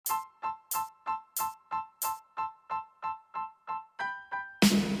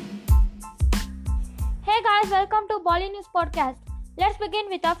Hey guys, welcome to Bolly News Podcast. Let's begin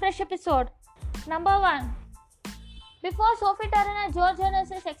with a fresh episode. Number 1. Before Sophie Turner and Joe Jonas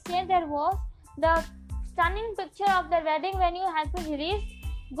exchange their vows, the stunning picture of their wedding venue has been released.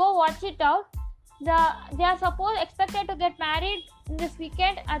 Go watch it out. They are expected to get married this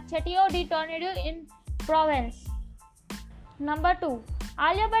weekend at Chetio di Tornado in Provence. Number 2.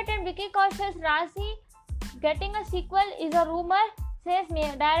 Alia Bhatt and Vicky Kaushal's Razi getting a sequel is a rumor, says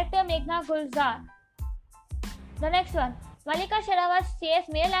director Meghna Gulzar. The next one. Malika Sherawat says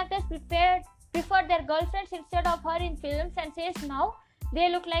male actors preferred their girlfriends instead of her in films and says now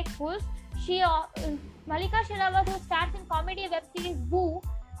they look like fools. Malika Sherawat, who stars in comedy web series Boo,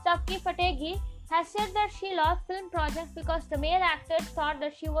 Sabki Fategi, has said that she lost film projects because the male actors thought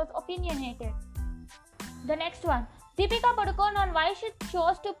that she was opinionated. The next one. Deepika Padukone on why she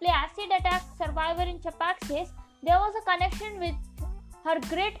chose to play acid attack survivor in Chapak says there was a connection with her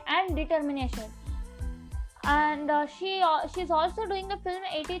grit and determination. And she's also doing the film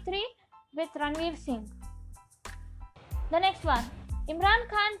 83 with Ranveer Singh. The next one. Imran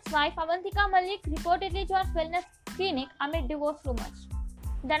Khan's wife Avantika Malik reportedly joins wellness clinic amid divorce rumors.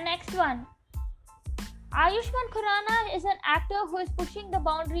 The next one. Ayushmann Khurrana is an actor who is pushing the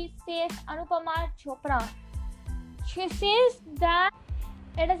boundaries, says Anupama Chopra. She says that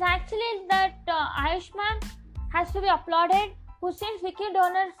it is actually that Ayushmann has to be applauded, who since Vicky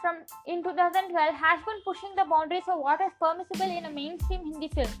Donor in 2012 has been pushing the boundaries of what is permissible in a mainstream Hindi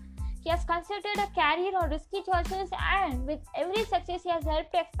film. He has considered a career on risky choices, and with every success he has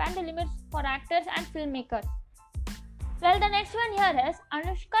helped to expand the limits for actors and filmmakers. Well, the next one here is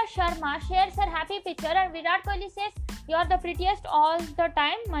Anushka Sharma shares her happy picture and Virat Kohli says, "You're the prettiest all the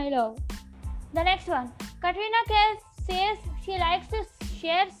time, my love." The next one. Katrina Kaif says she likes to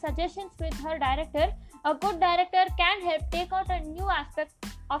share suggestions with her director. A good director can help take out a new aspect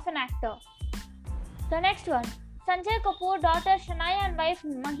of an actor. The next one. Sanjay Kapoor, daughter Shania and wife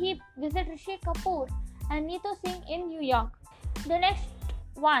Mahib visit Rishi Kapoor and Neetu Singh in New York. The next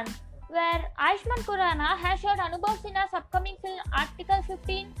one, where Ayushmann Khurrana has shot Anubhav Sinha's upcoming film Article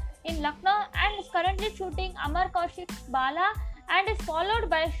 15 in Lucknow and is currently shooting Amar Kaushik's Bala and is followed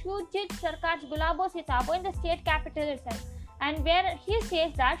by Shujit Sarkar's Gulabo Sitabo in the state capital itself, and where he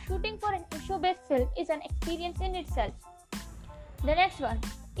says that shooting for an issue-based film is an experience in itself. The next one.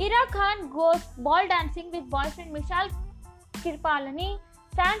 Ira Khan goes ball dancing with boyfriend Mishal Kirpalani,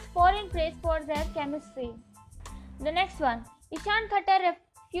 stands foreign praise for their chemistry. The next one. Ishan Khatter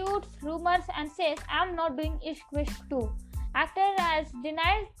refutes rumors and says, "I'm not doing Ishq Vishk 2. Actor has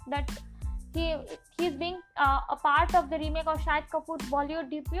denied that he's being a part of the remake of Shahid Kapoor's Bollywood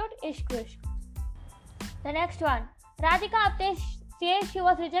debut Ishq Vishk. The next one. Radhika Apte says she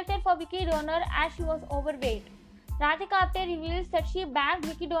was rejected for Vicky Donor as she was overweight. Radhika Apte reveals that she bagged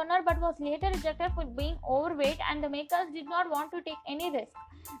Vicky Donor but was later rejected for being overweight, and the makers did not want to take any risk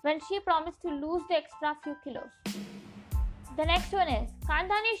when she promised to lose the extra few kilos. The next one is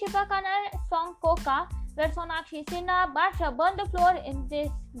Kandhani Shifa Khanna song Koka, where Sonakshi Sinha Badsha burned the floor in this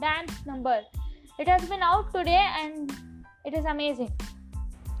dance number. It has been out today and it is amazing.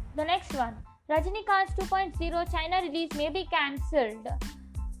 The next one. Rajinikanth's 2.0 China release may be cancelled,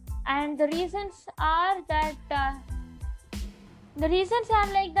 and the reasons are that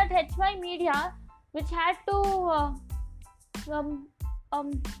HY Media, which had to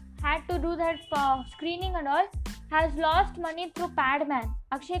do that screening and all, has lost money through Padman.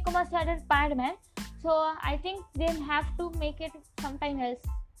 Akshay Kumar started Padman, so I think they'll have to make it sometime else.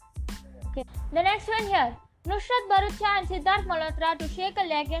 Okay. The next one here. Nusrat Bharucha and Siddharth Malhotra to shake a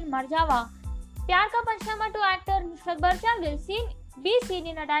leg in Marjawa. Pyar Ka Panchnama 2 actor Nusrat Bharucha will be seen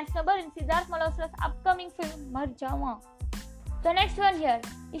in a dance number in Siddharth Malhotra's upcoming film Marjawa. The next one here.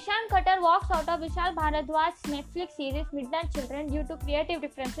 Ishan Khatter walks out of Vishal Bharadwaj's Netflix series Midnight Children due to creative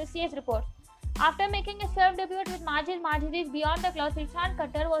differences, CS reports. After making his film debut with Majid Majdi's Beyond the Clouds, Ishan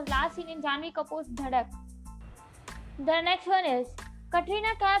Khatter was last seen in Janhvi Kapoor's Dhadak. The next one is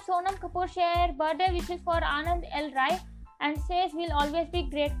Katrina Kaif, Sonam Kapoor share birthday wishes for Anand L. Rai and says we'll always be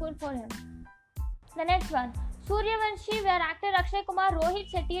grateful for him. The next one. Suryavanshi, where actor Akshay Kumar, Rohit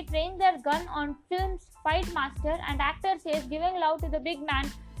Shetty trained their gun on film's Fight Master, and actor says giving love to the big man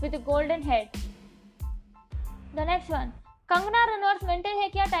with a golden head. The next one. Kangana Ranaut's mental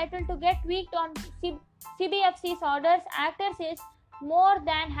Hekia title to get tweaked on CBFC's orders. Actor says more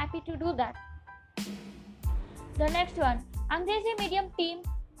than happy to do that. The next one. Angrezi medium team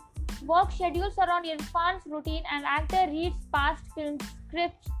work schedules around Irfan's routine and actor reads past film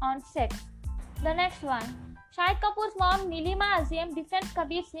scripts on set. The next one. Shahid Kapoor's mom Nilima Azim defends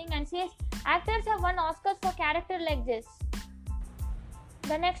Kabir Singh and says actors have won Oscars for character like this.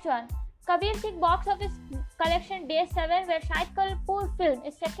 The next one. Kabir Singh box office collection day 7, where Shahid Kapoor film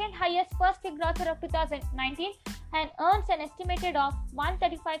is second highest first week grosser of 2019 and earns an estimated of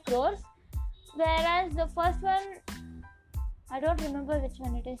 135 crores, whereas the first one, I don't remember which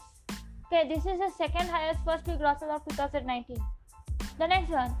one it is. Okay, this is the second highest first week grosser of 2019. The next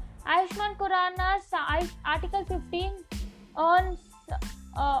one, Ayushmann Khurrana's Article 15 earns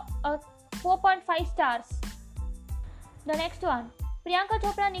 4.5 stars. The next one, Priyanka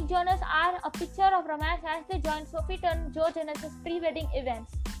Chopra and Nick Jonas are a picture of romance as they join Sophie Turner and Joe Jonas' pre-wedding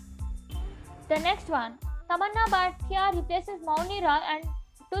events. The next one, Tamanna Bhatia replaces Mouni Rao and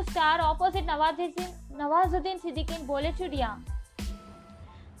to star opposite Nawazuddin Siddiqui in Bole Chudiyan.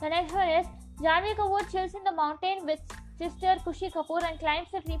 The next one is Janhvi Kapoor chills in the mountain with sister Kushi Kapoor and climbs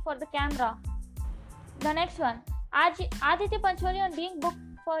the tree for the camera. The next one, Aditya Pancholi on being booked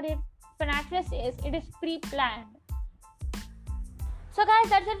for an actress says it is pre-planned. So guys,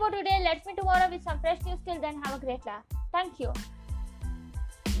 that's it for today. Let's meet tomorrow with some fresh news. Till then, have a great laugh. Thank you.